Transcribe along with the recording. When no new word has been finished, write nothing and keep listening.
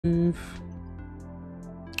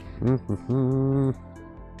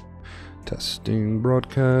Testing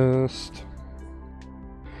broadcast.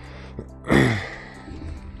 Working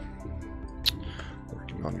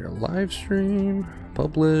on your live stream.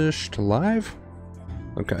 Published live.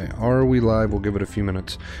 Okay, are we live? We'll give it a few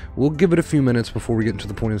minutes. We'll give it a few minutes before we get into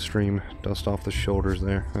the point of the stream. Dust off the shoulders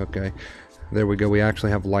there. Okay. There we go. We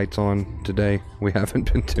actually have lights on today. We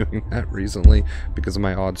haven't been doing that recently because of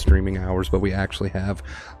my odd streaming hours, but we actually have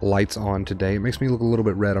lights on today. It makes me look a little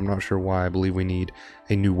bit red. I'm not sure why. I believe we need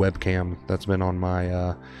a new webcam. That's been on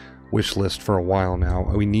my wish list for a while now.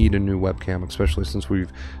 We need a new webcam, especially since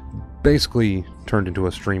we've basically turned into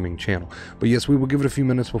a streaming channel. But yes, we will give it a few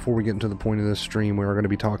minutes before we get into the point of this stream. We are going to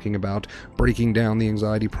be talking about breaking down the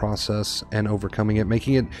anxiety process and overcoming it,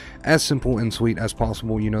 making it as simple and sweet as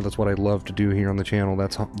possible. You know, that's what I love to do here on the channel.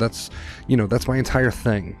 That's you know, that's my entire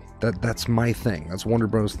thing. That's my thing. That's Wonder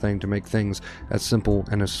Bros thing, to make things as simple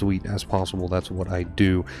and as sweet as possible. That's what I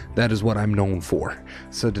do. That is what I'm known for.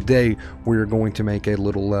 So today we're going to make a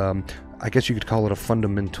little I guess you could call it a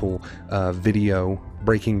fundamental video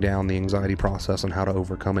breaking down the anxiety process and how to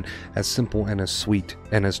overcome it, as simple and as sweet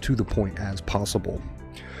and as to the point as possible.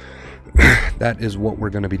 That is what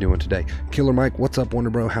we're going to be doing today. Killer Mike, what's up,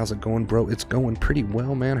 Wonder Bro? How's it going, bro? It's going pretty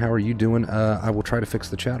well, man. How are you doing? I will try to fix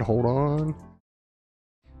the chat. Hold on.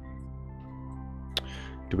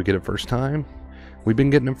 Did we get it first time? We've been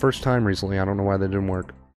getting it first time recently. I don't know why that didn't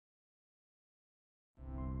work.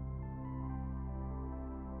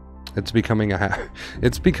 It's becoming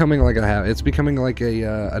it's becoming like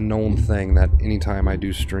a known thing that anytime I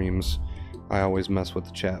do streams, I always mess with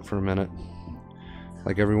the chat for a minute.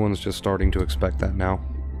 Like, everyone's just starting to expect that now.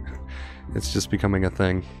 It's just becoming a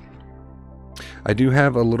thing. I do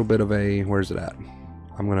have a little bit of a, where's it at?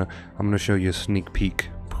 I'm gonna show you a sneak peek.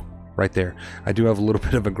 Right there. I do have a little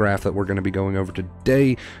bit of a graph that we're going to be going over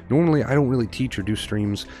today. Normally, I don't really teach or do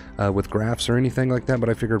streams with graphs or anything like that, but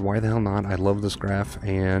I figured, why the hell not? I love this graph,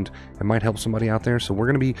 and it might help somebody out there. So we're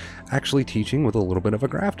going to be actually teaching with a little bit of a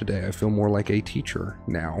graph today. I feel more like a teacher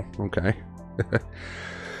now. Okay.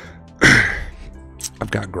 I've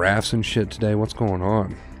got graphs and shit today. What's going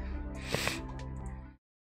on?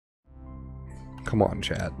 Come on,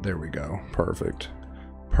 chat. There we go. Perfect.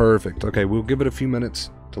 Perfect. Okay, we'll give it a few minutes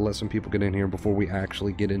to let some people get in here before we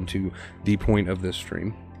actually get into the point of this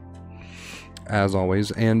stream, as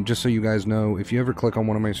always. And just so you guys know, if you ever click on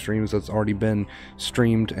one of my streams that's already been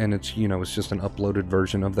streamed and it's, you know, it's just an uploaded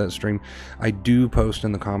version of that stream, I do post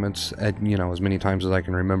in the comments at, you know, as many times as I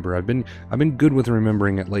can remember. I've been good with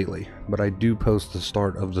remembering it lately, but I do post the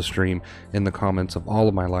start of the stream in the comments of all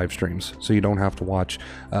of my live streams, so you don't have to watch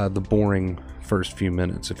the boring first few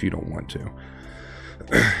minutes if you don't want to.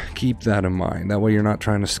 Keep that in mind. That way you're not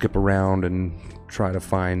trying to skip around and try to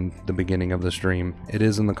find the beginning of the stream. It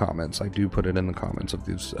is in the comments. I do put it in the comments of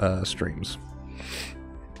these streams.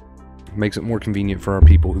 Makes it more convenient for our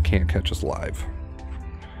people who can't catch us live.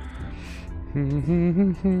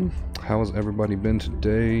 How has everybody been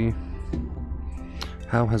today?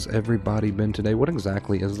 How has everybody been today? What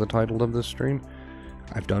exactly is the title of this stream?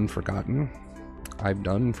 I've done forgotten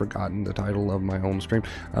the title of my own stream.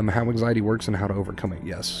 How anxiety works and how to overcome it.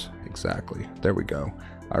 Yes, exactly. There we go.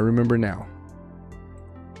 I remember now.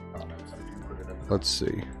 Let's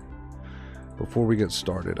see. Before we get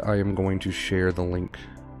started, I am going to share the link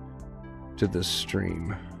to this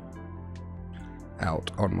stream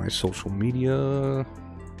out on my social media.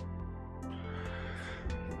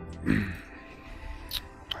 Here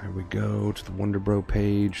we go, to the Wonder Bro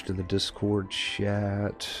page, to the Discord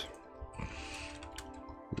chat.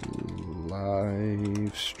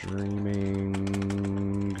 Live streaming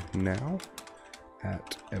now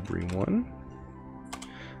at everyone.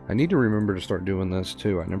 I need to remember to start doing this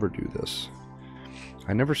too. I never do this.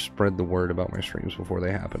 I never spread the word about my streams before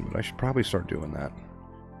they happen, but I should probably start doing that.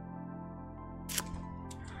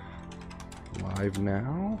 Live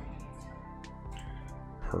now.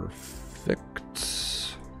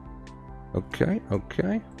 Perfect. Okay,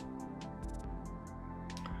 okay.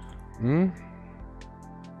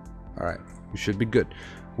 Alright, we should be good.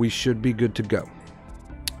 We should be good to go.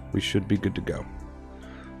 We should be good to go.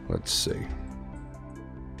 Let's see.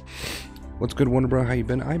 What's good, Wonder Bro? How you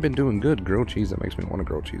been? I've been doing good. Grilled cheese, that makes me want to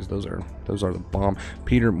grill cheese. Those are the bomb.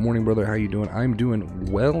 Peter, morning brother, how you doing? I'm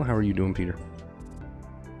doing well. How are you doing, Peter?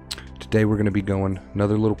 Today we're gonna be going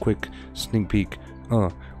another little quick sneak peek.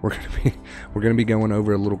 We're gonna be going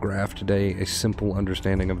over a little graph today, a simple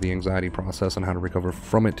understanding of the anxiety process and how to recover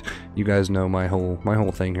from it. You guys know my whole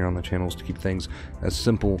thing here on the channel is to keep things as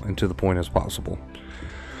simple and to the point as possible.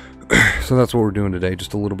 So that's what we're doing today,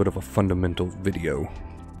 just a little bit of a fundamental video.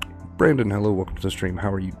 Brandon, hello, welcome to the stream.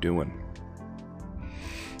 How are you doing?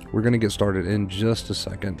 We're going to get started in just a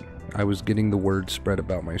second. I was getting the word spread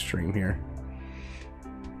about my stream here.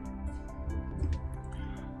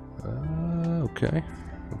 Okay.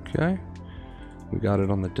 We got it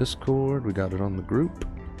on the Discord. We got it on the group.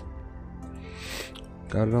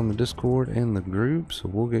 Got it on the Discord and the group. So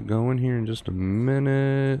we'll get going here in just a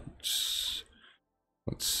minute.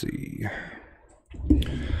 Let's see.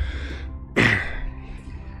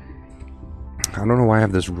 I don't know why I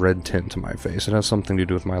have this red tint to my face. It has something to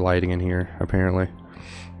do with my lighting in here, apparently.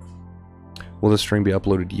 Will this stream be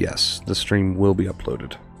uploaded? Yes, the stream will be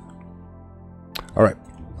uploaded. Alright,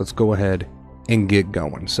 let's go ahead and get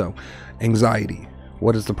going. So, anxiety.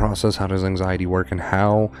 What is the process? How does anxiety work? And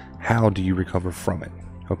how do you recover from it?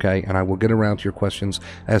 Okay, and I will get around to your questions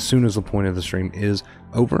as soon as the point of the stream is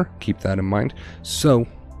over. Keep that in mind. So,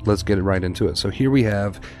 let's get right into it. So here we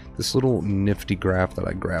have this little nifty graph that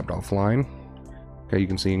I grabbed offline. Okay, you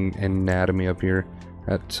can see anatomy up here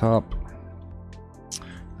at top.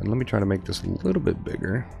 And let me try to make this a little bit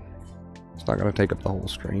bigger. It's not going to take up the whole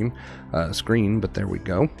screen, but there we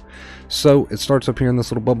go. So it starts up here in this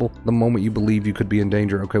little bubble. The moment you believe you could be in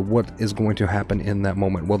danger, okay, what is going to happen in that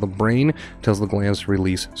moment? Well, the brain tells the glands to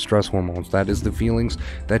release stress hormones. That is the feelings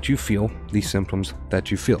that you feel, the symptoms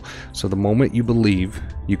that you feel. So the moment you believe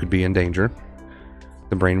you could be in danger,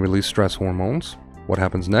 the brain releases stress hormones. What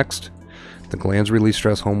happens next? The glands release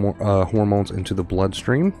stress hormones into the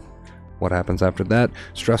bloodstream. What happens after that?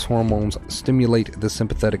 Stress hormones stimulate the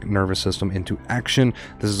sympathetic nervous system into action.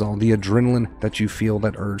 This is all the adrenaline that you feel,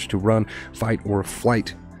 that urge to run, fight, or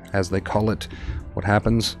flight, as they call it. What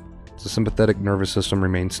happens? The sympathetic nervous system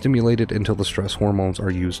remains stimulated until the stress hormones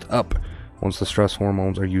are used up. Once the stress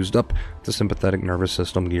hormones are used up, the sympathetic nervous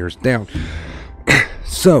system gears down.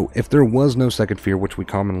 So, if there was no second fear, which we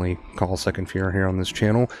commonly call second fear here on this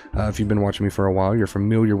channel, if you've been watching me for a while, you're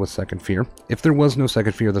familiar with second fear. If there was no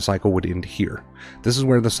second fear, the cycle would end here. This is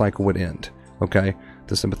where the cycle would end, okay?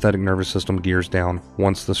 The sympathetic nervous system gears down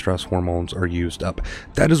once the stress hormones are used up.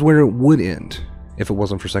 That is where it would end if it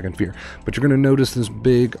wasn't for second fear. But you're going to notice this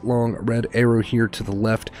big, long red arrow here to the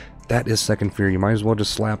left. That is second fear. You might as well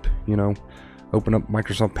just slap, you know, open up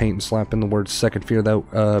Microsoft Paint and slap in the word second fear,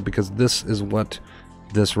 though, because this is what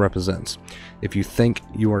this represents. If you think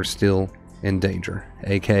you are still in danger,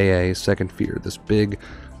 aka second fear, this big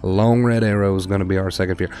long red arrow is going to be our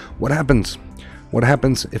second fear. What happens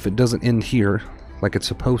if it doesn't end here like it's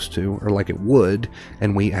supposed to, or like it would,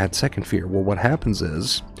 and we add second fear? Well, what happens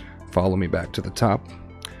is, follow me back to the top.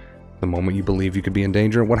 The moment you believe you could be in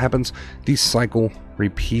danger, what happens? The cycle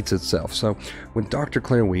repeats itself. So with Dr.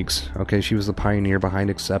 Claire Weeks, okay, she was the pioneer behind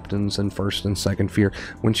acceptance and first and second fear.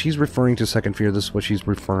 When she's referring to second fear, this is what she's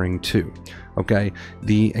referring to, okay?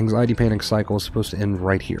 The anxiety panic cycle is supposed to end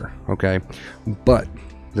right here, okay? But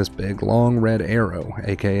this big long red arrow,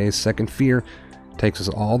 aka second fear, takes us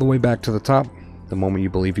all the way back to the top, the moment you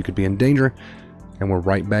believe you could be in danger, and we're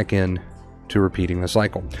right back in to repeating the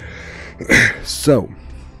cycle. So,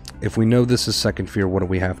 if we know this is second fear, what do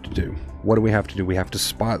we have to do? What do we have to do? We have to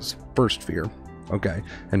spot first fear, okay?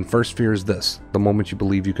 And first fear is this, the moment you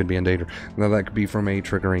believe you could be in danger. Now, that could be from a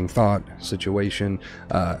triggering thought, situation,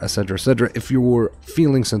 etc., etc. If you're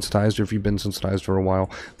feeling sensitized, or if you've been sensitized for a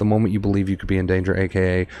while, the moment you believe you could be in danger,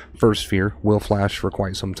 aka first fear, will flash for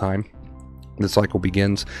quite some time. The cycle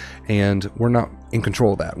begins, and we're not in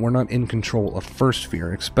control of that. We're not in control of first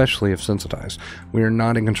fear, especially if sensitized. We are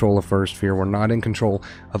not in control of first fear. We're not in control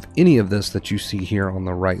of any of this that you see here on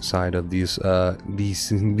the right side of these, you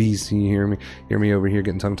hear me over here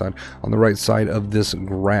getting tongue-tied, on the right side of this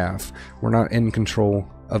graph. We're not in control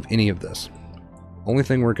of any of this. Only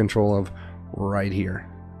thing we're in control of right here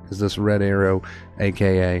is this red arrow,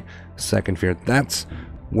 aka second fear. That's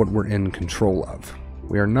what we're in control of.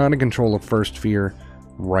 We are not in control of first fear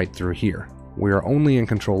right through here. We are only in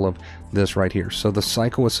control of this right here. So the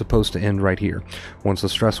cycle is supposed to end right here. Once the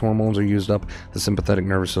stress hormones are used up, the sympathetic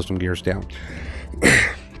nervous system gears down.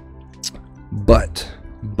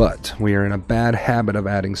 But we are in a bad habit of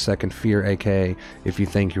adding second fear, aka if you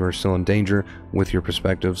think you are still in danger, with your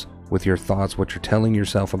perspectives, with your thoughts, what you're telling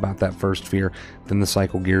yourself about that first fear, then the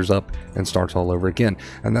cycle gears up and starts all over again.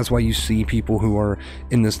 And that's why you see people who are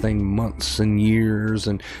in this thing months and years,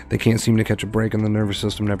 and they can't seem to catch a break, and the nervous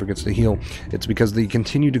system never gets to heal. It's because they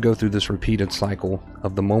continue to go through this repeated cycle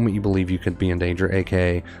of the moment you believe you could be in danger,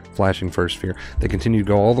 aka flashing first fear. They continue to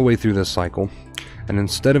go all the way through this cycle, and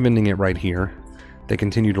instead of ending it right here, they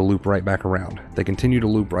continue to loop right back around. They continue to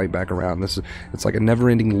loop right back around. It's like a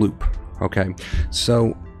never-ending loop, okay?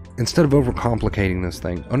 So instead of overcomplicating this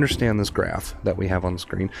thing, understand this graph that we have on the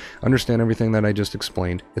screen. Understand everything that I just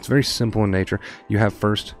explained. It's very simple in nature. You have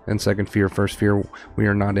first and second fear. First fear we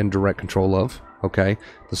are not in direct control of. Okay,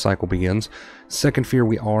 the cycle begins. Second fear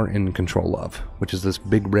we are in control of, which is this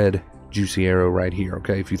big red juicy arrow right here.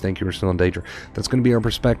 Okay, if you think you're still in danger, that's going to be our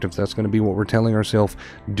perspective. That's going to be what we're telling ourselves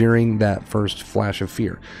during that first flash of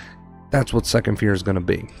fear. That's what second fear is going to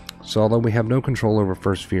be. So although we have no control over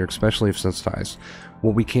first fear, especially if sensitized,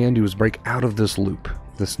 what we can do is break out of this loop,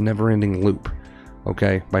 this never-ending loop,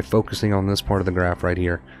 okay, by focusing on this part of the graph right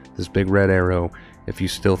here, this big red arrow, if you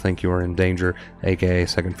still think you are in danger, aka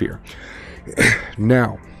second fear.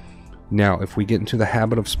 Now, if we get into the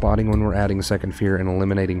habit of spotting when we're adding second fear and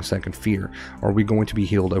eliminating second fear, are we going to be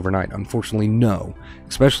healed overnight? Unfortunately, no.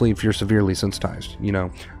 Especially if you're severely sensitized. You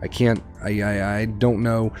know, I don't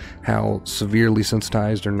know how severely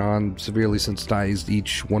sensitized or non-severely sensitized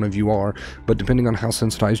each one of you are, but depending on how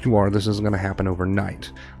sensitized you are, this isn't going to happen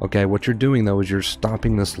overnight. Okay, what you're doing though is you're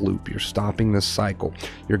stopping this loop, you're stopping this cycle,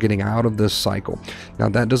 you're getting out of this cycle. Now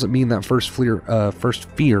that doesn't mean that first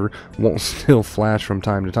fear won't still flash from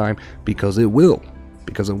time to time, because it will.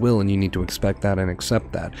 And you need to expect that and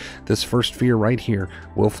accept that. This first fear right here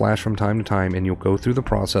will flash from time to time, and you'll go through the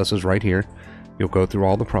processes right here. You'll go through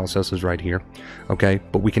all the processes right here. Okay,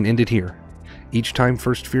 but we can end it here. Each time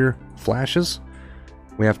first fear flashes,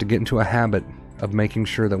 we have to get into a habit of making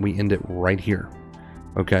sure that we end it right here.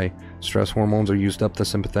 Okay, stress hormones are used up, the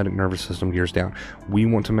sympathetic nervous system gears down. We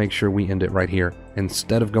want to make sure we end it right here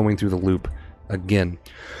instead of going through the loop again.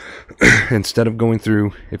 Instead of going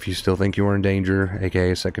through, if you still think you are in danger,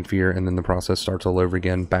 aka second fear, and then the process starts all over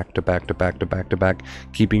again, back to back to back to back to back,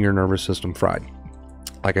 keeping your nervous system fried.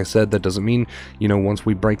 Like I said, that doesn't mean, you know, once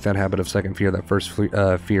we break that habit of second fear, that first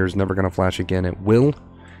fear is never going to flash again. It will,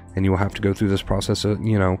 and you will have to go through this process,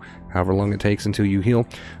 you know, however long it takes until you heal.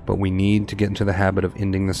 But we need to get into the habit of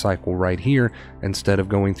ending the cycle right here instead of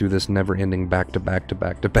going through this never-ending back to back to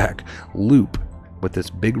back to back loop with this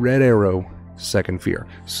big red arrow, second fear.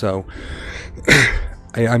 So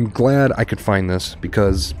I'm glad I could find this,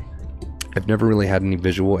 because I've never really had any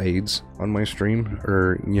visual aids on my stream,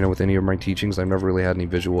 or, you know, with any of my teachings. I've never really had any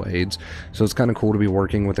visual aids, so it's kind of cool to be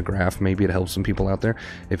working with a graph. Maybe it helps some people out there.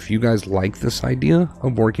 If you guys like this idea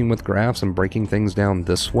of working with graphs and breaking things down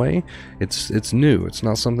this way, it's new. It's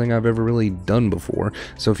not something I've ever really done before.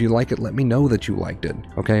 So if you like it, let me know that you liked it.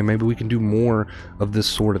 Okay, maybe we can do more of this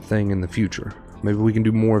sort of thing in the future. Maybe we can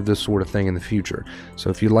do more of this sort of thing in the future. So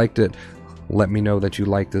if you liked it, let me know that you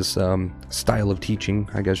like this style of teaching,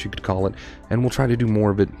 I guess you could call it, and we'll try to do more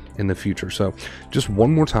of it in the future. So just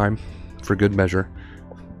one more time, for good measure.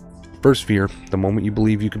 First fear, the moment you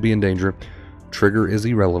believe you could be in danger, trigger is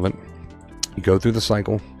irrelevant. You go through the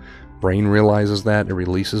cycle, brain realizes that, it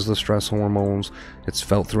releases the stress hormones, it's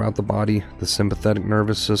felt throughout the body, the sympathetic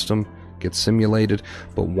nervous system gets simulated,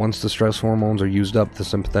 but once the stress hormones are used up, the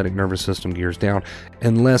sympathetic nervous system gears down,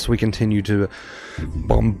 unless we continue to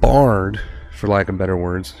bombard, for lack of better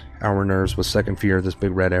words, our nerves with second fear, this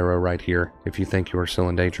big red arrow right here, if you think you are still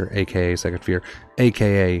in danger, aka second fear,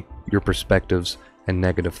 aka your perspectives and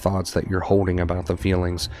negative thoughts that you're holding about the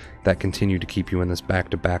feelings that continue to keep you in this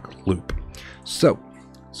back-to-back loop. So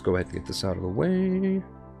let's go ahead and get this out of the way.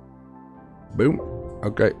 Boom.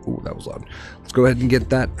 Okay. Ooh, that was loud. Let's go ahead and get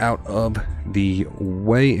that out of the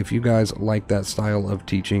way. If you guys like that style of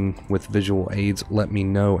teaching with visual aids, let me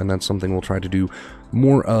know, and that's something we'll try to do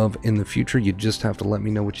more of in the future. You just have to let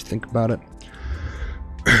me know what you think about it.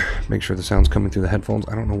 Make sure the sound's coming through the headphones.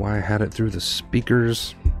 I don't know why I had it through the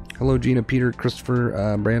speakers. Hello, Gina, Peter,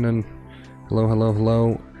 Christopher, Brandon. Hello, hello,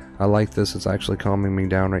 hello. I like this. It's actually calming me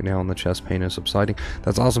down right now, and the chest pain is subsiding.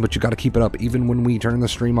 That's awesome, but you got to keep it up. Even when we turn the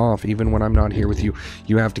stream off, even when I'm not here with you,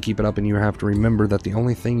 you have to keep it up, and you have to remember that the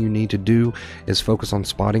only thing you need to do is focus on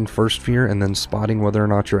spotting first fear and then spotting whether or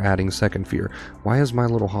not you're adding second fear. Why has my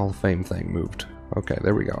little Hall of Fame thing moved? Okay,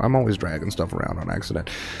 there we go. I'm always dragging stuff around on accident.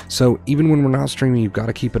 So even when we're not streaming, you've got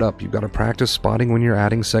to keep it up. You've got to practice spotting when you're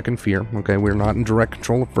adding second fear. Okay, we're not in direct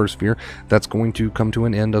control of first fear. That's going to come to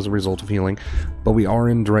an end as a result of healing. But we are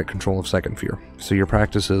in direct control of second fear. So your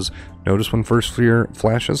practice is notice when first fear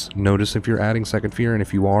flashes. Notice if you're adding second fear. And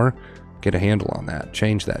if you are, get a handle on that.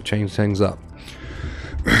 Change things up.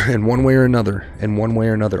 In one way or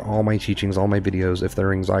another, all my teachings, all my videos, if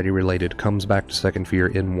they're anxiety related, comes back to second fear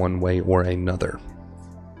in one way or another.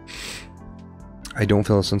 I don't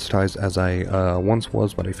feel as sensitized as I once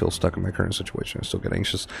was, but I feel stuck in my current situation. I still get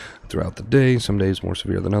anxious throughout the day, some days more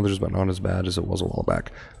severe than others, but not as bad as it was a while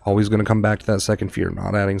back. Always going to come back to that second fear,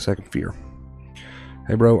 not adding second fear.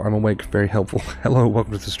 Hey bro, I'm awake, very helpful. Hello,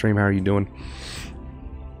 welcome to the stream, how are you doing?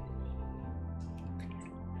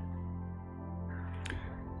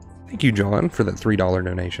 Thank you, John, for that $3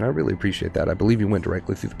 donation. I really appreciate that. I believe you went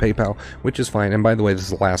directly through the PayPal, which is fine. And by the way, this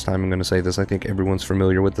is the last time I'm going to say this. I think everyone's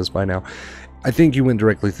familiar with this by now. I think you went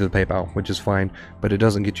directly through the PayPal, which is fine, but it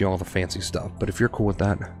doesn't get you all the fancy stuff. But if you're cool with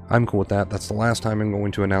that, I'm cool with that. That's the last time I'm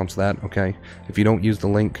going to announce that, okay? If you don't use the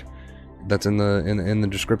link that's in the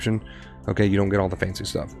description, okay, you don't get all the fancy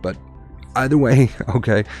stuff. But either way,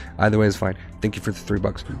 okay, either way is fine. Thank you for the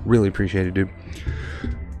 $3. Really appreciate it, dude.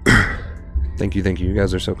 Thank you, thank you. You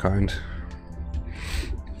guys are so kind.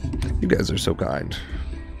 You guys are so kind.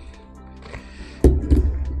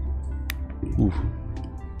 Ooh.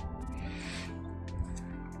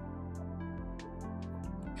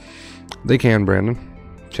 They can, Brandon.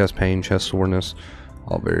 Chest pain, chest soreness,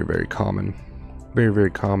 all very, very common. Very,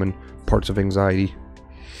 very common parts of anxiety.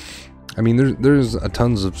 I mean, there's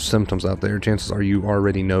tons of symptoms out there. Chances are you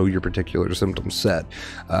already know your particular symptom set.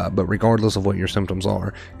 But regardless of what your symptoms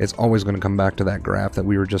are, it's always going to come back to that graph that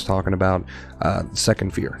we were just talking about,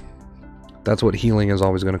 second fear. That's what healing is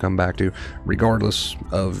always going to come back to, regardless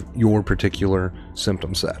of your particular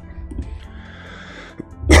symptom set.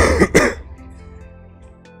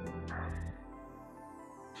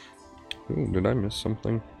 Ooh, did I miss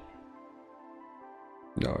something?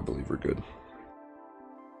 No, I believe we're good.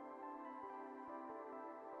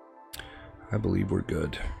 I believe we're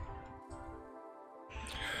good.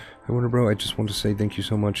 Hey Wonder Bro, I just want to say thank you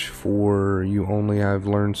so much for you only. I've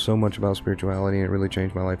learned so much about spirituality and it really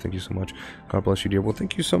changed my life. Thank you so much. God bless you, dear. Well,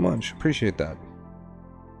 thank you so much. Appreciate that.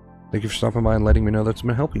 Thank you for stopping by and letting me know that's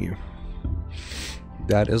been helping you.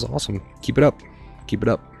 That is awesome. Keep it up. Keep it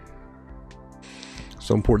up.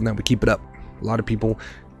 So important that we keep it up. A lot of people,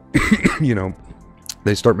 you know,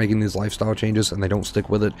 they start making these lifestyle changes and they don't stick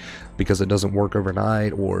with it because it doesn't work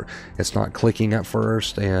overnight or it's not clicking at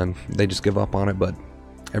first and they just give up on it. But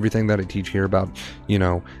everything that I teach here about, you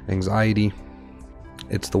know, anxiety,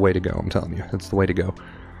 it's the way to go. I'm telling you, it's the way to go.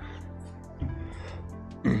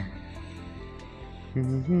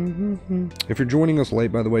 If you're joining us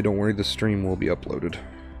late, by the way, don't worry, the stream will be uploaded.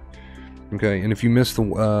 Okay, and if you missed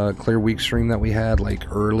the Clear Week stream that we had like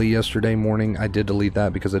early yesterday morning, I did delete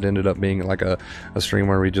that because it ended up being like a stream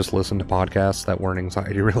where we just listened to podcasts that weren't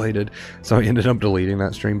anxiety related. So I ended up deleting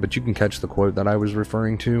that stream, but you can catch the quote that I was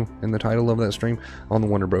referring to in the title of that stream on the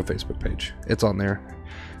Wonder Bro Facebook page. It's on there.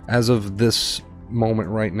 As of this moment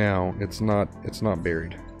right now, it's not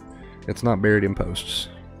buried. It's not buried in posts.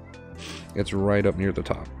 It's right up near the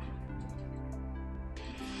top.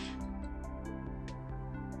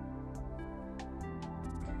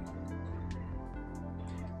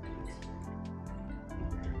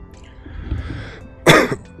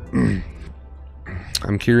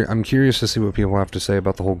 I'm curious to see what people have to say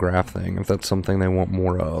about the whole graph thing, if that's something they want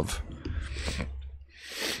more of.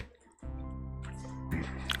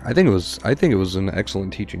 I think it was an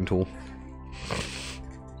excellent teaching tool.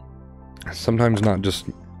 Sometimes not just,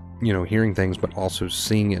 you know, hearing things, but also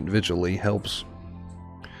seeing it visually helps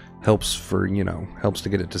for, you know, helps to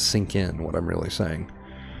get it to sink in what I'm really saying.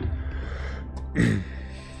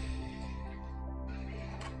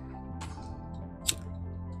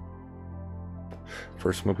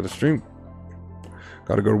 First smoke of the stream.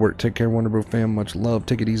 Gotta go to work. Take care, Wonder Bro fam. Much love.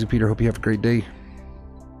 Take it easy, Peter. Hope you have a great day.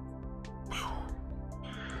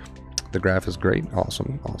 The graph is great.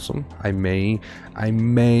 Awesome. Awesome. I may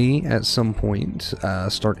at some point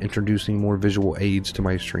start introducing more visual aids to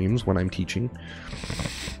my streams when I'm teaching.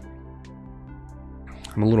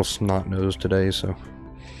 I'm a little snot-nosed today, so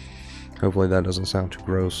hopefully that doesn't sound too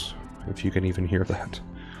gross, if you can even hear that.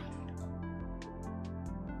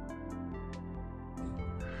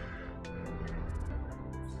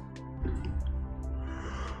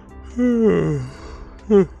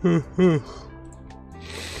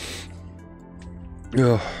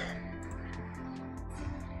 Ugh.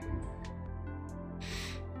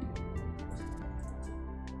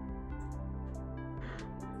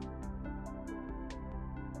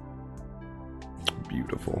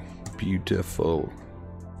 Beautiful, beautiful.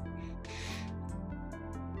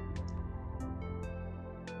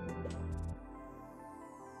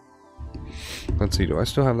 Let's see, do I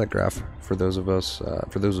still have that graph for those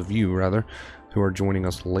of you rather, who are joining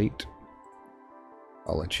us late?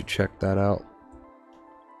 I'll let you check that out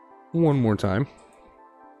one more time.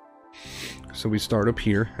 So we start up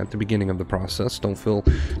here at the beginning of the process. Don't feel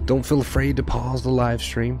afraid to pause the live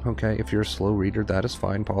stream, okay? If you're a slow reader, that is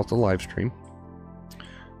fine. Pause the live stream.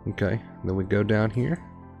 Okay, then we go down here.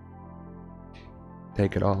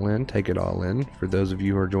 Take it all in, take it all in. For those of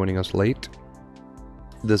you who are joining us late,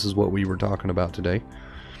 this is what we were talking about today.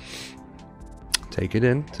 Take it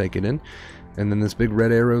in, take it in. And then this big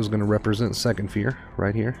red arrow is going to represent second fear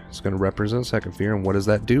right here. It's going to represent second fear. And what does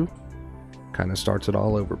that do? Kind of starts it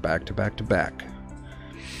all over, back to back to back.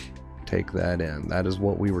 Take that in. That is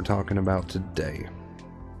what we were talking about today.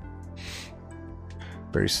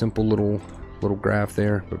 Very simple little graph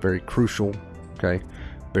there, but very crucial. Okay,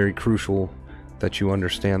 very crucial that you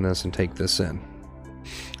understand this and take this in.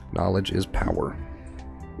 Knowledge is power.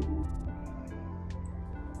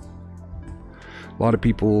 A lot of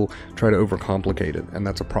people try to overcomplicate it, and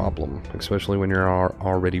that's a problem, especially when you're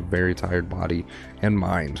already very tired body and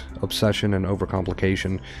mind. Obsession and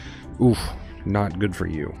overcomplication, oof, not good for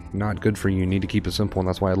you. Not good for you. You need to keep it simple, and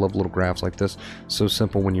that's why I love little graphs like this. So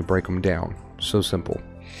simple when you break them down. So simple.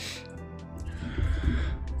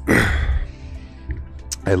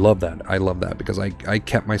 I love that. I love that because I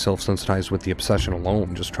kept myself sensitized with the obsession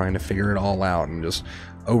alone, just trying to figure it all out and just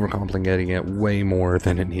overcomplicating it way more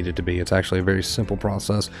than it needed to be. It's actually a very simple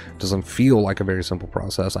process. It doesn't feel like a very simple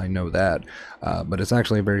process, I know that, but it's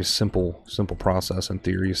actually a very simple process in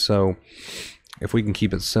theory. So if we can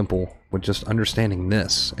keep it simple with just understanding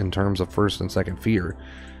this in terms of first and second fear,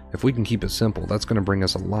 if we can keep it simple, that's going to bring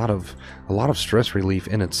us a lot of stress relief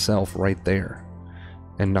in itself right there,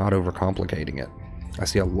 and not overcomplicating it. I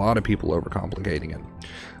see a lot of people overcomplicating it.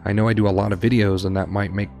 I know I do a lot of videos, and that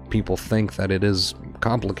might make people think that it is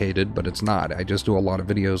complicated, but it's not. I just do a lot of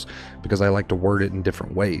videos because I like to word it in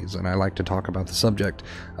different ways, and I like to talk about the subject.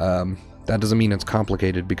 That doesn't mean it's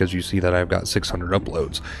complicated because you see that I've got 600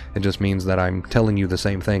 uploads. It just means that I'm telling you the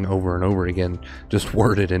same thing over and over again, just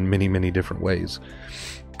worded in many, many different ways.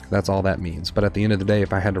 That's all that means. But at the end of the day,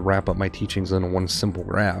 if I had to wrap up my teachings in one simple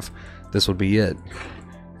graph, this would be it.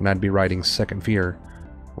 And I'd be writing second fear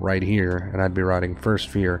right here, and I'd be writing first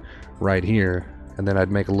fear right here, and then I'd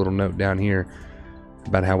make a little note down here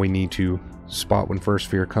about how we need to spot when first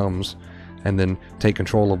fear comes, and then take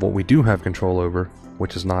control of what we do have control over,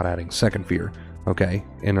 which is not adding second fear, okay,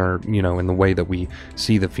 in our, you know, in the way that we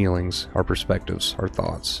see the feelings, our perspectives, our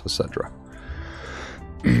thoughts, etc.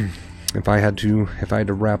 If I had to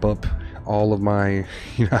wrap up all of my,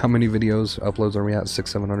 you know, how many videos uploads are we at?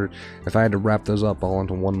 600-700. If I had to wrap those up all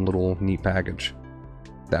into one little neat package,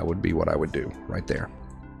 that would be what I would do right there.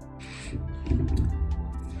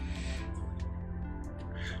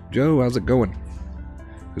 Joe, how's it going?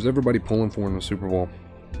 Who's everybody pulling for in the Super Bowl?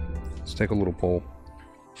 Let's take a little poll.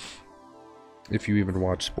 If you even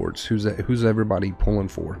watch sports, who's everybody pulling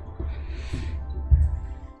for?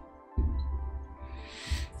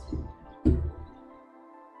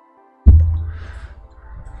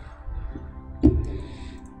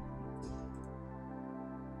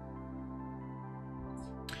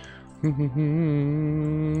 I'll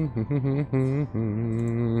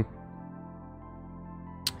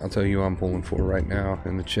tell you who I'm pulling for right now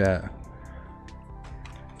in the chat.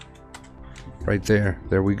 Right there.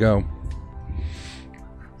 There we go.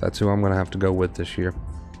 That's who I'm going to have to go with this year.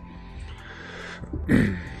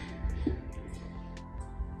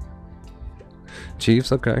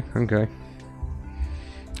 Chiefs, okay, okay.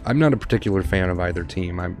 I'm not a particular fan of either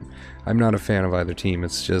team. I'm not a fan of either team.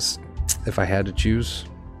 It's just, if I had to choose,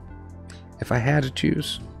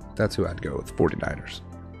 that's who I'd go with, 49ers.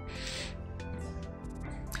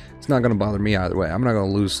 It's not going to bother me either way. I'm not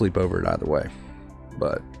going to lose sleep over it either way.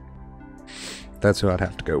 But that's who I'd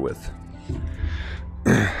have to go with.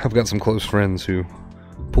 I've got some close friends who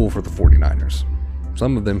pull for the 49ers.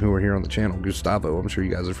 Some of them who are here on the channel. Gustavo, I'm sure you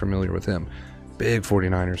guys are familiar with him. Big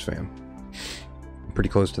 49ers fan. I'm pretty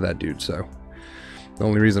close to that dude, so the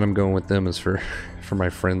only reason I'm going with them is for my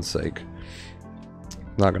friend's sake.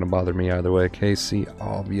 Not going to bother me either way. KC,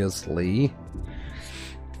 obviously.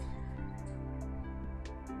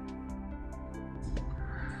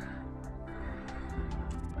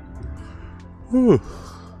 Okay.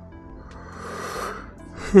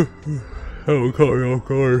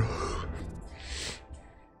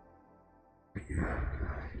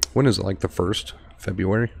 When is it, like the 1st?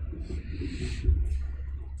 February?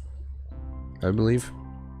 I believe.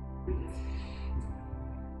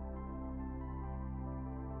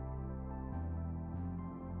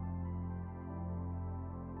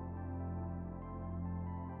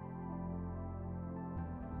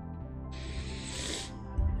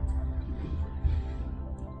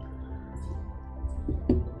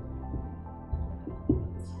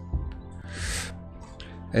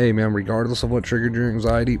 Hey man, regardless of what triggered your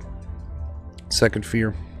anxiety, second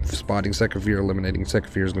fear, spotting second fear, eliminating second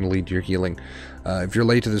fear is going to lead to your healing. If you're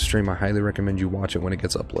late to this stream, I highly recommend you watch it when it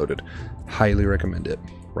gets uploaded. Highly recommend it.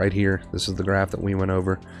 Right here, this is the graph that we went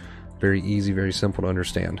over. Very easy, very simple to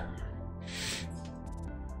understand.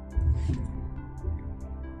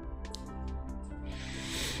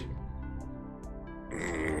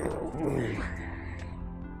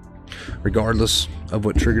 regardless of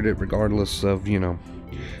what triggered it, regardless of, you know,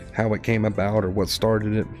 how it came about or what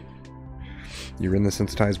started it. You're in the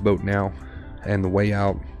sensitized boat now, and the way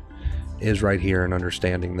out is right here in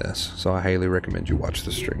understanding this. So I highly recommend you watch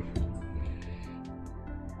the stream.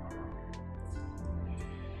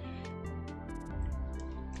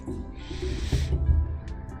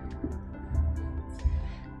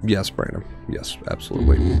 Yes, Brandon. Yes,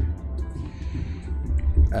 absolutely.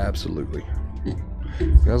 Absolutely.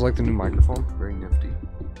 You guys like the new microphone? Very nifty.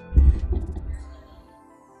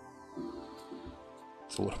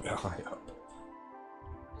 It's a little bit high up.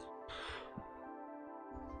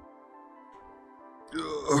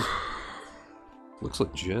 Ugh. Looks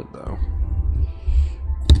legit though.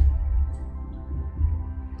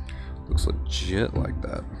 Looks legit like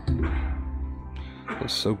that.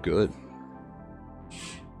 Looks so good.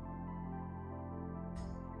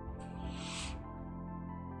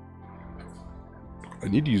 I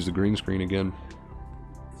need to use the green screen again,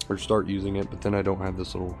 or start using it, but then I don't have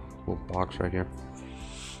this little box right here.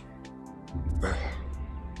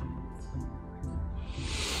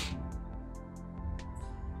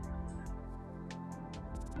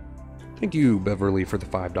 Thank you, Beverly, for the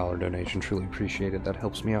 $5 donation. Truly appreciate it. That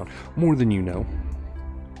helps me out more than you know.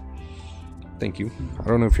 Thank you. I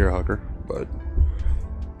don't know if you're a hugger, but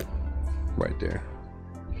right there.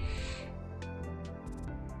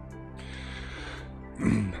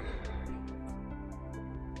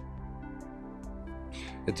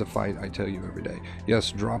 It's a fight, I tell you every day.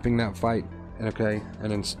 Yes, dropping that fight, okay,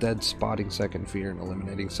 and instead spotting second fear and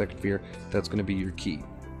eliminating second fear, that's going to be your key.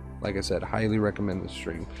 Like I said, highly recommend this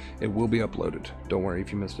stream. It will be uploaded. Don't worry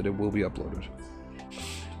if you missed it, it will be uploaded.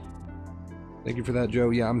 Thank you for that,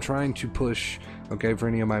 Joe. Yeah, I'm trying to push, okay, for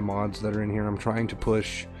any of my mods that are in here, I'm trying to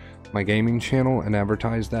push my gaming channel and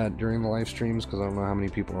advertise that during the live streams, because I don't know how many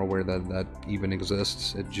people are aware that that even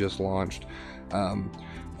exists. It just launched.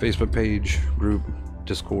 Facebook page, group,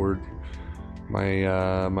 Discord, my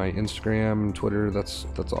Instagram, Twitter, that's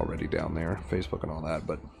already down there, Facebook and all that.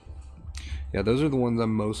 But yeah, those are the ones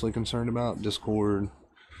I'm mostly concerned about: Discord,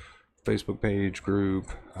 Facebook page, group,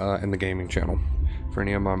 and the gaming channel. For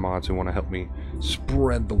any of my mods who want to help me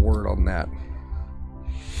spread the word on that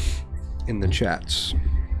in the chats,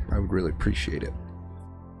 I would really appreciate it.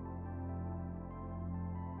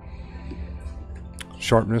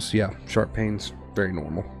 Sharpness, yeah, sharp pains, very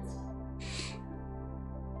normal.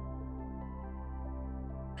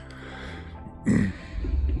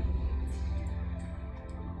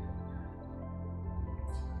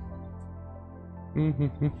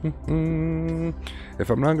 If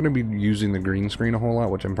I'm not going to be using the green screen a whole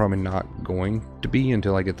lot, which I'm probably not going to be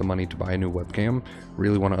until I get the money to buy a new webcam,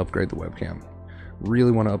 really want to upgrade the webcam.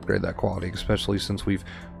 Really want to upgrade that quality, especially since we've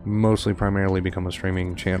mostly primarily become a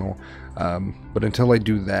streaming channel. But until I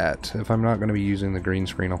do that, if I'm not going to be using the green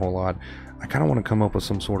screen a whole lot, I kind of want to come up with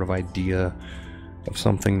some sort of idea of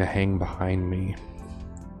something to hang behind me.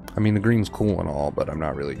 I mean, the green's cool and all, but I'm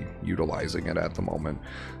not really utilizing it at the moment.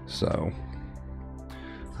 So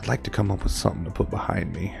I'd like to come up with something to put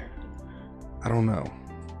behind me. I don't know,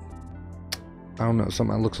 something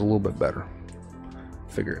that looks a little bit better.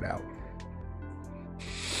 Figure it out.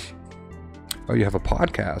 Oh, you have a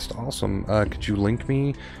podcast. Awesome. Could you link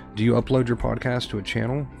me? Do you upload your podcast to a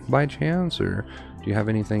channel by chance, or do you have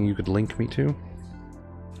anything you could link me to?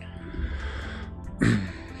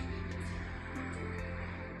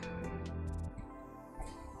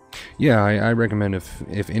 Yeah, I recommend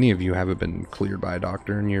if any of you haven't been cleared by a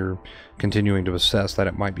doctor and you're continuing to assess that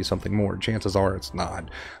it might be something more, chances are it's not.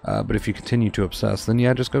 But if you continue to obsess, then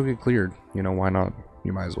yeah, just go get cleared. You know, why not?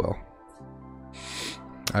 You might as well.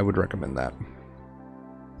 I would recommend that.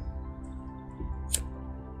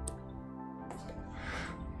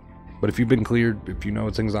 But if you've been cleared, if you know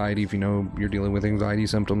it's anxiety, if you know you're dealing with anxiety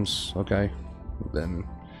symptoms, okay, then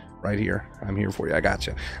right here, I'm here for you. I got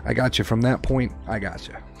you. I got you from that point. I got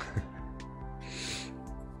you.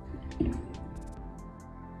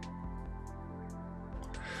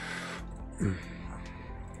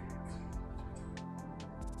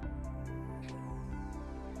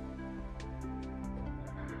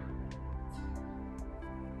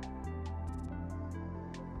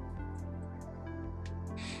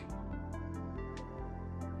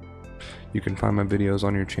 You can find my videos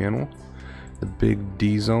on your channel, the Big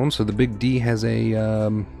D Zone. So the Big D has a,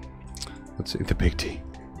 let's see, the Big D.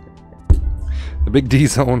 The Big D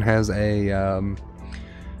Zone has a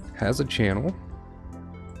channel.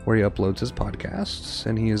 where he uploads his podcasts,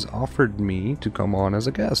 and he has offered me to come on as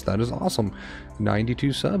a guest. That is awesome.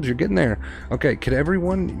 92 subs, you're getting there. Okay, could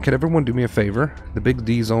everyone do me a favor? The Big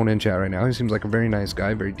D Zone in chat right now. He seems like a very nice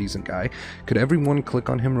guy, very decent guy. Could everyone click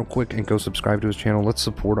on him real quick and go subscribe to his channel? Let's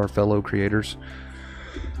support our fellow creators.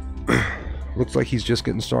 Looks like he's just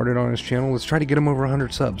getting started on his channel. Let's try to get him over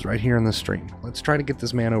 100 subs right here in this stream. Let's try to get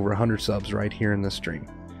this man over 100 subs right here in this stream.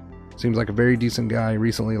 Seems like a very decent guy.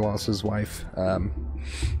 Recently lost his wife.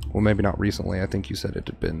 Well, maybe not recently. I think you said it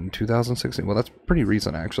had been 2016. Well, that's pretty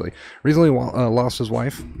recent, actually. Recently lost his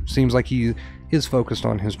wife. Seems like he is focused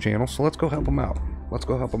on his channel. So let's go help him out. Let's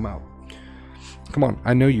go help him out. Come on.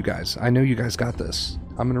 I know you guys. I know you guys got this.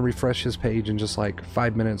 I'm going to refresh his page in just like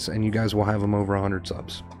 5 minutes, and you guys will have him over 100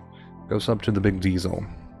 subs. Go sub to the Big D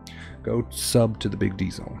Zone. Go sub to the Big D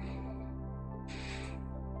Zone.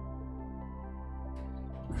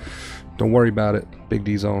 Don't worry about it, Big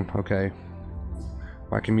D Zone, okay?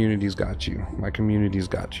 My community's got you. My community's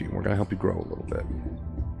got you. We're gonna help you grow a little bit.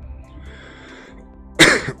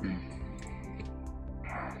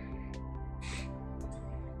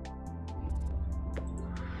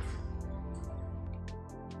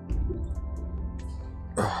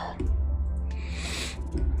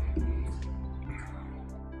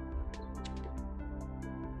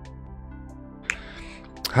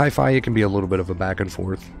 Hi-Fi, it can be a little bit of a back and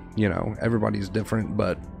forth. You know, everybody's different,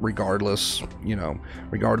 but regardless, you know,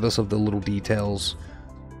 regardless of the little details,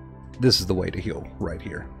 this is the way to heal right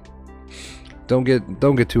here. Don't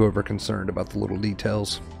get too over concerned about the little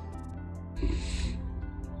details.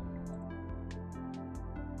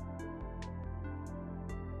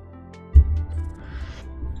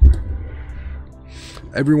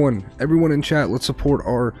 Everyone in chat, let's support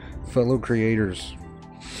our fellow creators.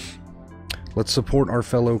 Let's support our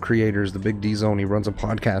fellow creators. The Big D Zone, he runs a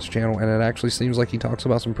podcast channel, and it actually seems like he talks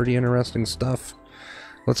about some pretty interesting stuff.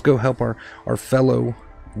 Let's go help our fellow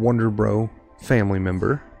Wonder Bro family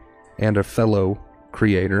member and a fellow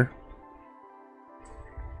creator.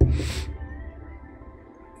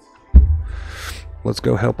 Let's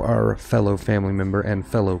go help our fellow family member and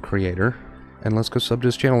fellow creator. And let's go sub to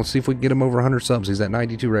his channel and see if we can get him over 100 subs. He's at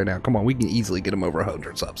 92 right now. Come on, we can easily get him over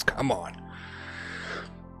 100 subs. Come on.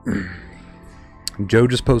 Joe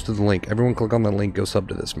just posted the link. Everyone click on the link, go sub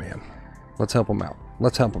to this man. Let's help him out.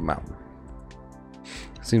 Let's help him out.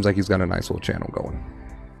 Seems like he's got a nice little channel going.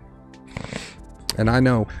 And I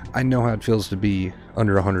know how it feels to be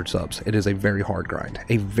under 100 subs. It is a very hard grind.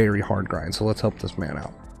 A very hard grind. So let's help this man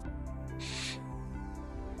out.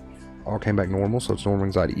 All came back normal, so it's normal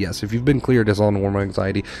anxiety. Yes, if you've been cleared, it's all normal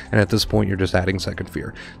anxiety, and at this point, you're just adding second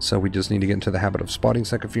fear. So we just need to get into the habit of spotting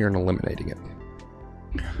second fear and eliminating it.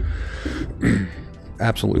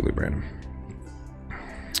 Absolutely, Brandon.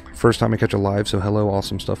 First time I catch a live, so hello,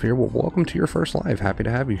 awesome stuff here. Well, welcome to your first live. Happy to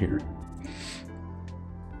have you here.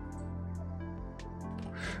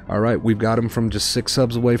 Alright, we've got him from just 6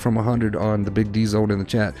 subs away from 100 on the Big D Zone in the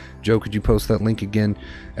chat. Joe, could you post that link again?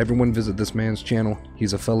 Everyone visit this man's channel.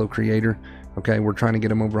 He's a fellow creator. Okay, we're trying to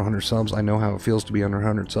get him over 100 subs. I know how it feels to be under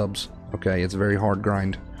 100 subs. Okay, it's a very hard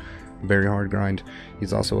grind. Very hard grind.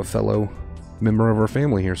 He's also a fellow member of our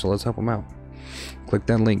family here, so let's help him out. Click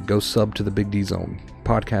that link. Go sub to the Big D Zone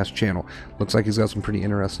podcast channel. Looks like he's got some pretty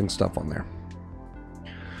interesting stuff on there.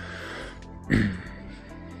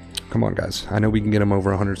 Come on, guys. I know we can get him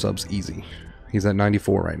over 100 subs easy. He's at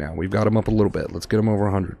 94 right now. We've got him up a little bit. Let's get him over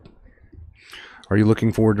 100. Are you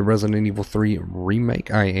looking forward to Resident Evil 3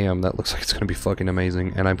 Remake? I am. That looks like it's going to be fucking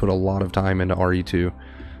amazing. And I put a lot of time into RE2.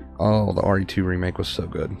 Oh, the RE2 remake was so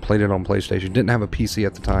good. Played it on PlayStation. Didn't have a PC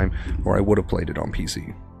at the time, or I would have played it on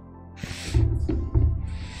PC.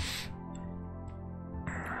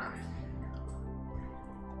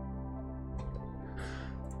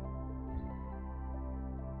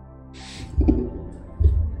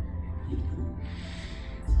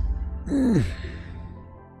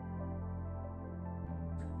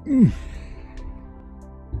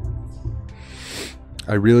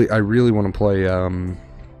 I really want to play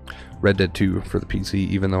Red Dead 2 for the PC,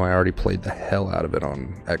 even though I already played the hell out of it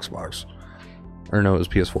on Xbox. Or no, it was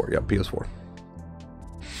PS4. Yep, PS4.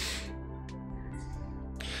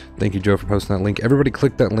 Thank you, Joe, for posting that link. Everybody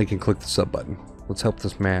click that link and click the sub button. Let's help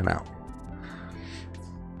this man out.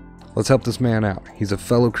 Let's help this man out. He's a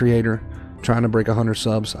fellow creator trying to break 100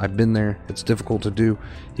 subs. I've been there. It's difficult to do.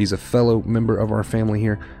 He's a fellow member of our family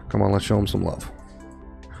here. Come on, let's show him some love.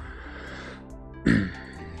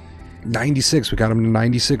 96. We got him to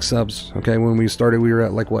 96 subs. Okay, when we started, we were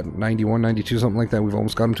at like, what, 91, 92, something like that. We've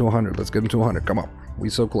almost got him to 100. Let's get him to 100. Come on. We're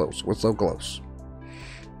so close. We're so close.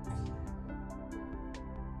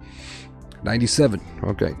 97.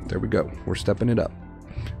 Okay, there we go. We're stepping it up.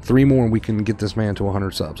 3 more and we can get this man to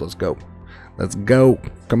 100 subs. Let's go. Let's go.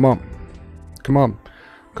 Come on. Come on.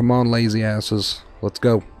 Come on, lazy asses. Let's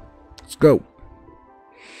go. Let's go.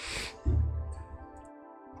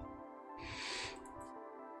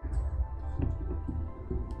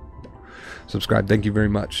 Subscribe. Thank you very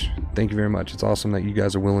much. Thank you very much. It's awesome that you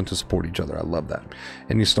guys are willing to support each other. I love that.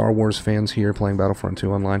 Any Star Wars fans here playing Battlefront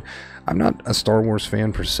 2 online? I'm not a Star Wars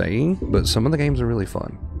fan per se, but some of the games are really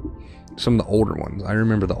fun. Some of the older ones. I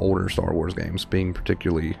remember the older Star Wars games being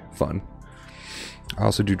particularly fun. I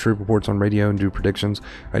also do troop reports on radio and do predictions.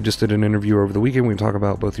 I just did an interview over the weekend. We can talk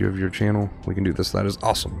about both of your channel. We can do this. That is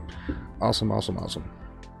awesome. Awesome, awesome, awesome.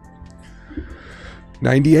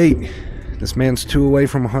 98. This man's 2 away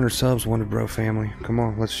from 100 subs, Wonder Bro family. Come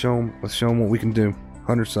on, let's show him what we can do.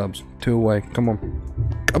 100 subs, 2 away. Come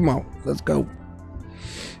on. Come on, let's go.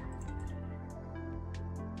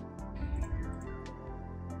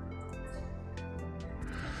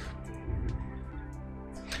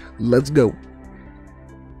 Let's go.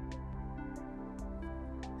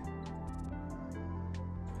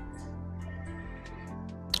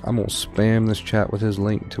 I'm gonna spam this chat with his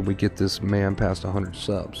link till we get this man past 100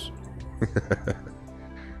 subs.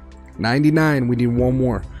 99, we need 1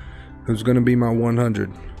 more. Who's gonna be my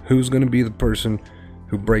 100? Who's gonna be the person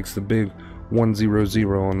who breaks the big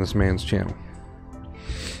 100 on this man's channel?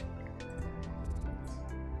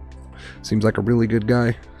 Seems like a really good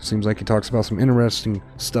guy. Seems like he talks about some interesting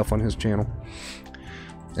stuff on his channel.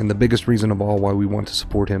 And the biggest reason of all why we want to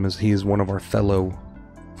support him is he is one of our fellow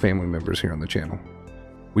family members here on the channel.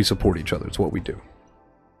 We support each other. It's what we do.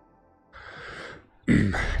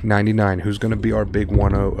 99. Who's going to be our big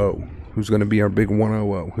 100? Who's going to be our big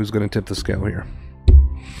 100? Who's going to tip the scale here?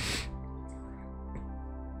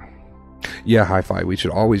 Yeah, Hi-Fi. We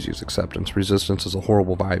should always use acceptance. Resistance is a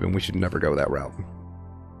horrible vibe, and we should never go that route.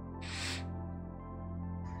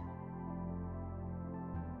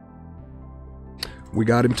 We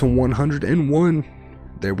got him to 101.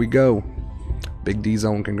 There we go. Big D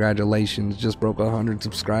Zone, congratulations. Just broke 100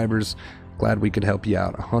 subscribers. Glad we could help you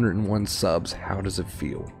out. 101 subs. How does it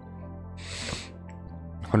feel?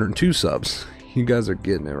 102 subs. You guys are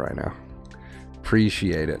getting it right now.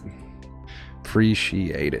 Appreciate it.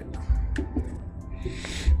 Appreciate it.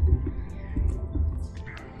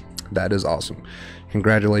 That is awesome.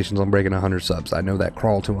 Congratulations on breaking 100 subs. I know that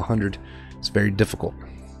crawl to 100 is very difficult.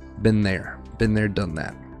 Been there. Been there, done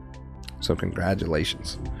that. So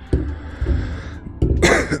congratulations.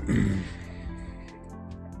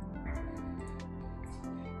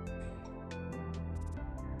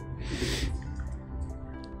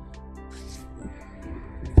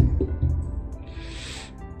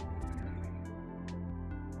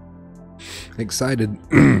 Excited.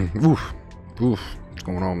 Oof. What's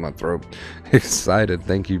going on in my throat? Excited.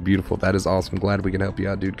 Thank you. Beautiful. That is awesome. Glad we can help you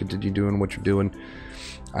out, dude. Continue doing what you're doing.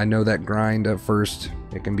 I know that grind at first,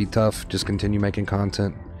 it can be tough. Just continue making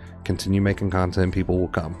content. Continue making content. People will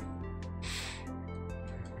come.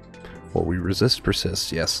 What we resist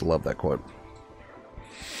persists. Yes, love that quote.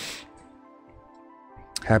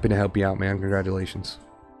 Happy to help you out, man. Congratulations.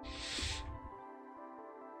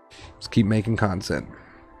 Just keep making content.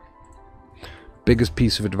 Biggest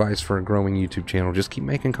piece of advice for a growing YouTube channel, just keep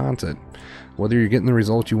making content. Whether you're getting the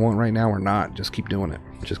results you want right now or not, just keep doing it.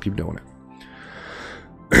 Just keep doing it.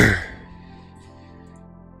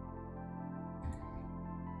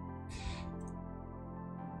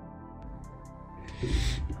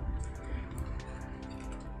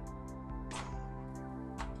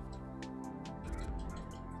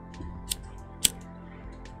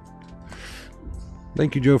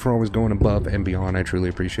 Thank you, Joe, for always going above and beyond. I truly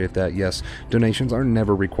appreciate that. Yes, donations are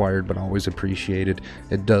never required, but always appreciated.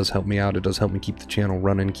 It does help me out. It does help me keep the channel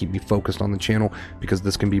running, keep me focused on the channel, because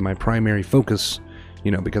this can be my primary focus, you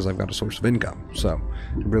know, because I've got a source of income. So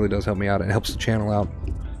it really does help me out. It helps the channel out.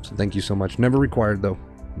 So thank you so much. Never required, though.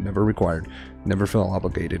 Never required. Never feel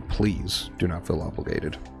obligated. Please do not feel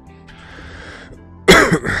obligated.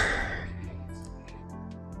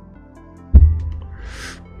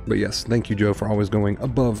 But yes, thank you, Joe, for always going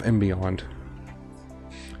above and beyond.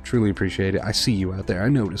 Truly appreciate it. I see you out there. I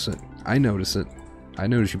notice it. I notice it. I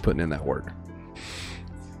notice you putting in that work.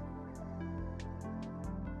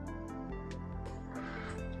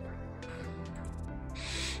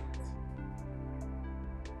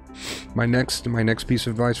 My next piece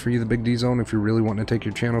of advice for you, the Big D Zone, if you're really wanting to take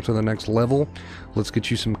your channel to the next level, let's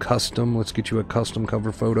get you a custom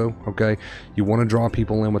cover photo, okay? You want to draw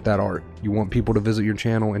people in with that art. You want people to visit your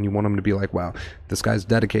channel and you want them to be like, wow, this guy's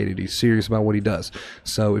dedicated. He's serious about what he does.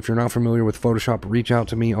 So if you're not familiar with Photoshop, reach out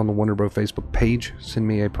to me on the Wonder Bro Facebook page. Send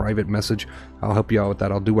me a private message. I'll help you out with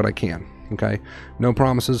that. I'll do what I can. Okay, no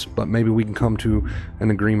promises, but maybe we can come to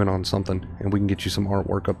an agreement on something and we can get you some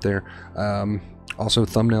artwork up there. Also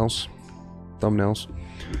thumbnails.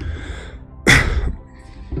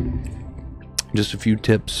 Just a few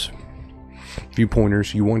tips, a few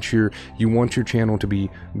pointers. You want your channel to be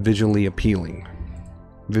visually appealing.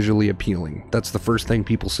 That's the first thing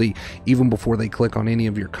people see, even before they click on any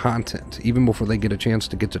of your content, even before they get a chance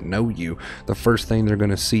to get to know you. The first thing they're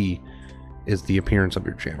going to see is the appearance of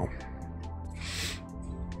your channel.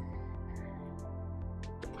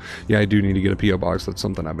 Yeah, I do need to get a P.O. box. That's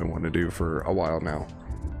something I've been wanting to do for a while now.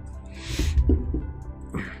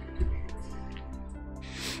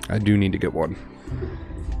 I do need to get one.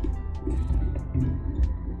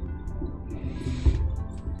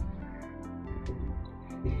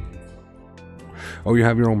 Oh, you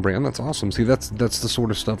have your own brand? That's awesome. See, that's the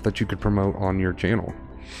sort of stuff that you could promote on your channel,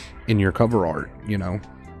 in your cover art, you know.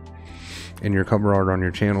 In your cover art on your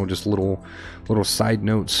channel, just little side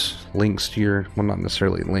notes, links to your, well, not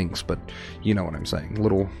necessarily links, but you know what I'm saying.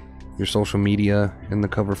 Your social media in the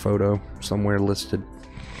cover photo somewhere listed.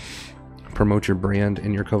 Promote your brand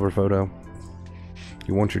in your cover photo.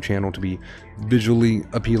 You want your channel to be visually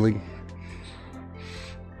appealing.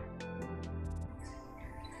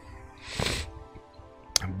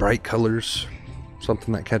 Bright colors,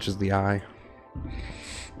 something that catches the eye.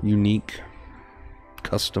 Unique,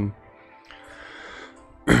 custom.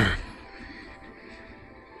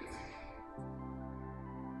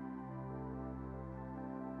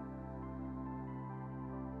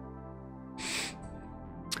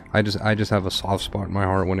 I just have a soft spot in my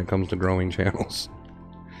heart when it comes to growing channels.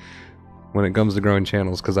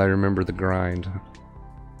 Because I remember the grind.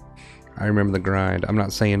 I'm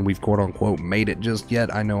not saying we've quote-unquote made it just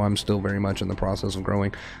yet. I know I'm still very much in the process of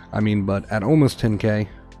growing. I mean, but at almost 10K,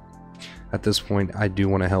 at this point, I do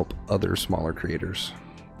want to help other smaller creators.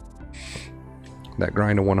 That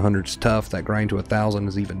grind to 100 is tough. That grind to 1,000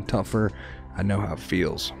 is even tougher. I know how it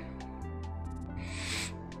feels.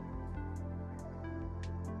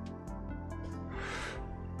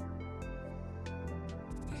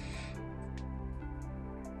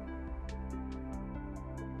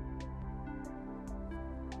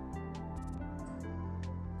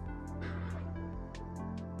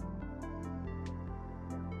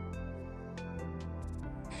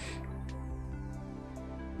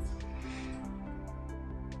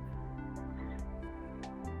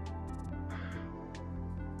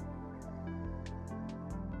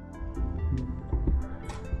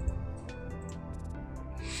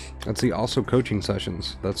 Let's see, also coaching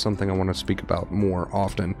sessions. That's something I want to speak about more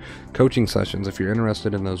often. Coaching sessions, if you're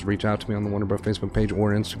interested in those, reach out to me on the Wonder Bro Facebook page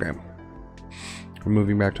or Instagram. We're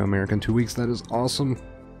moving back to America in 2 weeks. That is awesome.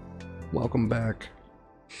 Welcome back.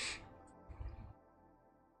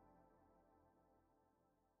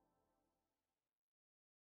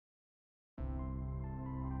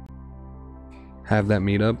 Have that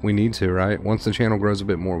meetup? We need to, right? Once the channel grows a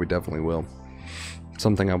bit more, we definitely will. It's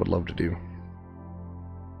something I would love to do.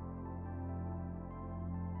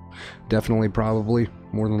 Definitely, probably,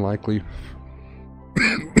 more than likely.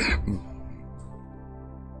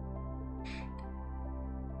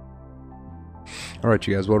 Alright,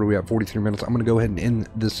 you guys, what are we at? 43 minutes. I'm going to go ahead and end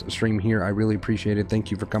this stream here. I really appreciate it.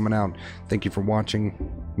 Thank you for coming out. Thank you for watching.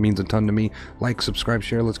 It means a ton to me. Like, subscribe,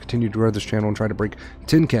 share. Let's continue to grow this channel and try to break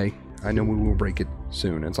 10K. I know we will break it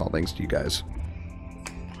soon. It's all thanks to you guys.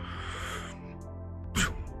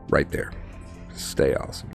 Right there. Stay awesome.